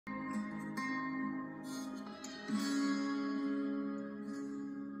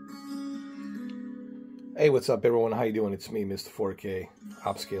Hey, what's up everyone? How you doing? It's me, Mr. 4K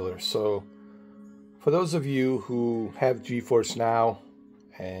Upscaler. So, for those of you who have GeForce Now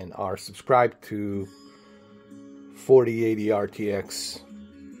and are subscribed to 4080 RTX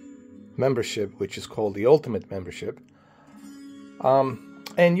membership, which is called the Ultimate membership,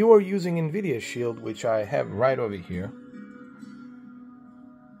 and you are using Nvidia Shield, which I have right over here,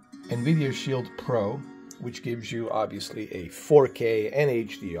 Nvidia Shield Pro, which gives you obviously a 4K and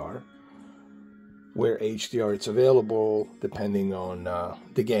HDR, where HDR is available depending on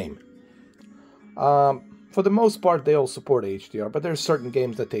the game. For the most part, they all support HDR, but there's certain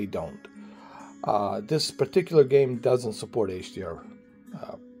games that they don't. This particular game doesn't support HDR,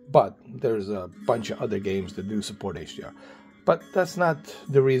 but there's a bunch of other games that do support HDR. But that's not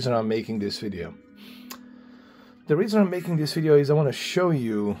the reason I'm making this video. The reason I'm making this video is I want to show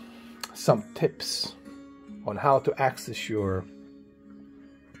you some tips on how to access your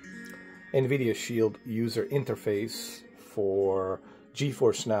Nvidia Shield user interface for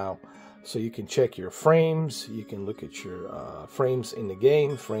GeForce Now, so you can check your frames, you can look at your frames in the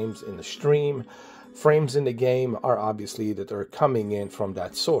game, frames in the stream. Frames in the game are obviously that are coming in from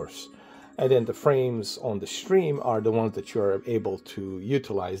that source, and then the frames on the stream are the ones that you're able to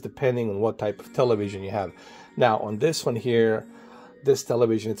utilize depending on what type of television you have. Now on this one here, this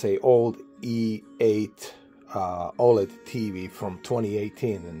television, it's a old E8 OLED TV from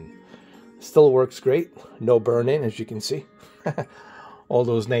 2018, and still works great. No burn-in, as you can see. All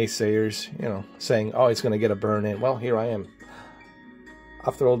those naysayers, you know, saying, oh, it's going to get a burn-in. Well, here I am.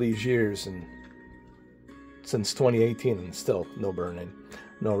 After all these years, and since 2018, and still no burn-in,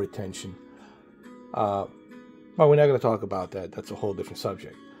 no retention. But we're not going to talk about that. That's a whole different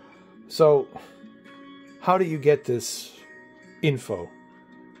subject. So, how do you get this info?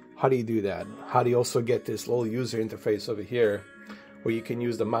 How do you do that? How do you also get this little user interface over here, where you can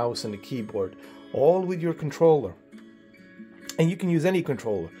use the mouse and the keyboard, all with your controller? And you can use any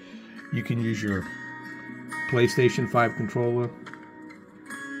controller. You can use your PlayStation 5 controller.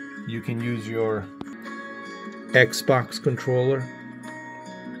 You can use your Xbox controller.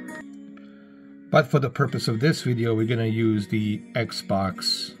 But for the purpose of this video, we're going to use the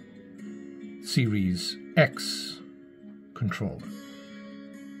Xbox Series X controller.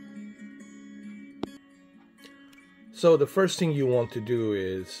 So the first thing you want to do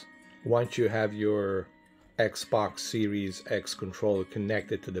is, once you have your Xbox Series X controller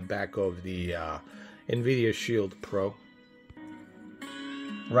connected to the back of the Nvidia Shield Pro,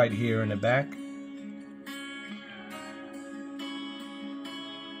 right here in the back,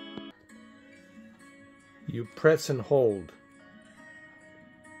 you press and hold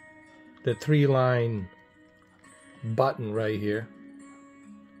the 3-line button right here,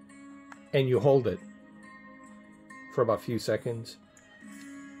 and you hold it for about a few seconds,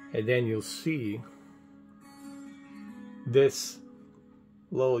 and then you'll see this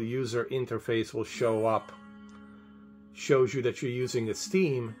little user interface will show up. Shows you that you're using a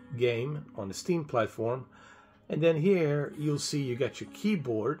Steam game on the Steam platform, and then here you'll see you got your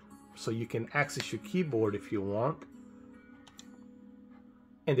keyboard, so you can access your keyboard if you want,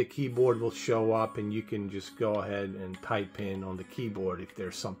 and the keyboard will show up, and you can just go ahead and type in on the keyboard if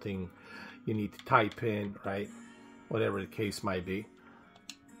there's something you need to type in, right? Whatever the case might be.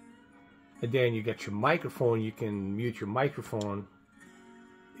 And then you get your microphone. You can mute your microphone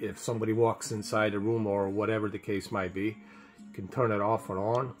if somebody walks inside the room or whatever the case might be. You can turn it off or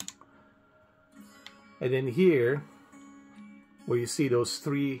on. And then here, where you see those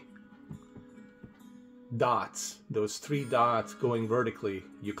three dots going vertically,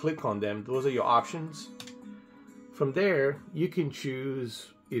 you click on them. Those are your options. From there, you can choose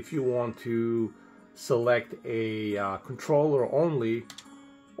if you want to select a controller only,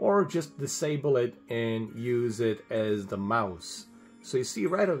 or just disable it and use it as the mouse. So you see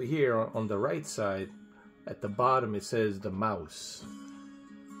right over here on the right side at the bottom, it says the mouse.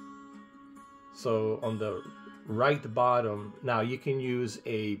 So on the right bottom, now you can use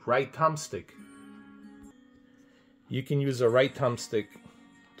a right thumbstick. You can use a right thumbstick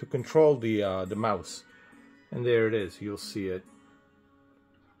to control the mouse, and there it is. You'll see it.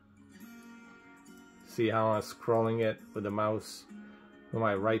 See how I'm scrolling it with the mouse with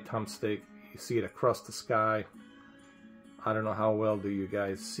my right thumbstick. You see it across the sky. I don't know how well do you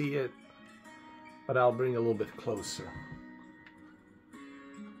guys see it, but I'll bring it a little bit closer.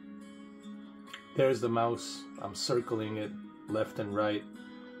 There's the mouse. I'm circling it left and right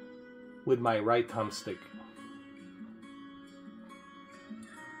with my right thumbstick.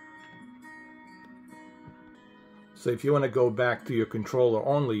 So if you want to go back to your controller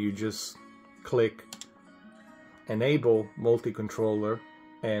only, you just click enable multi-controller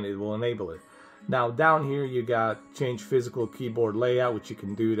and it will enable it. Now down here you got change physical keyboard layout, which you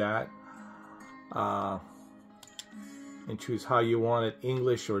can do that. And choose how you want it,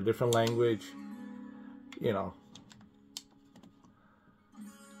 English or a different language, you know.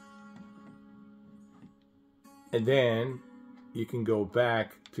 And then you can go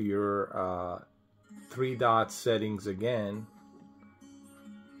back to your 3 dot settings again,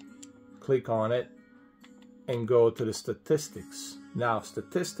 click on it, and go to the statistics. Now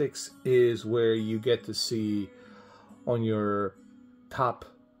statistics is where you get to see on your top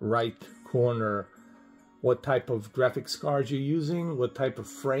right corner what type of graphics cards you're using, what type of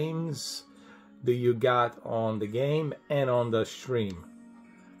frames that you got on the game and on the stream.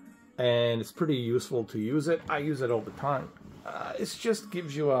 And it's pretty useful to use it. I use it all the time. It just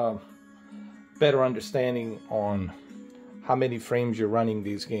gives you a better understanding on how many frames you're running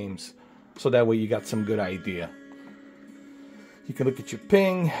these games, so that way you got some good idea. You can look at your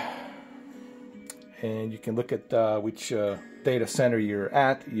ping, and you can look at which data center you're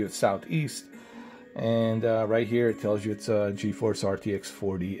at. You're southeast, and right here it tells you it's a GeForce RTX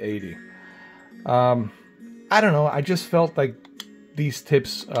 4080. I don't know, I just felt like these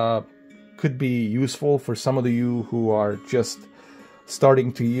tips could be useful for some of you who are just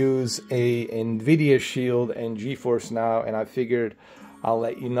starting to use a Nvidia Shield and GeForce Now, and I figured I'll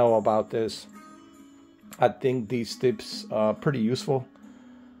let you know about this. I think these tips are pretty useful.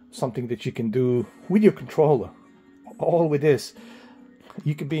 Something that you can do with your controller. All with this.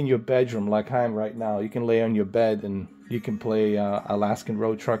 You could be in your bedroom like I am right now. You can lay on your bed and you can play Alaskan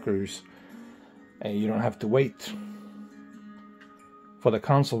Road Truckers, and you don't have to wait for the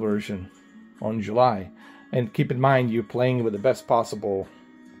console version on July. And keep in mind, you're playing with the best possible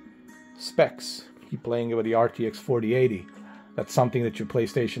specs. You're playing it with the RTX 4080. That's something that your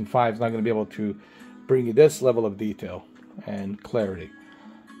PlayStation 5 is not going to be able to bring you this level of detail and clarity.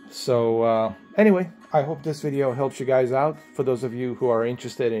 So anyway, I hope this video helps you guys out, for those of you who are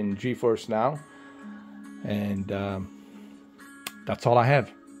interested in GeForce Now. And that's all I have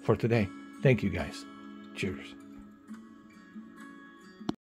for today. Thank you guys. Cheers.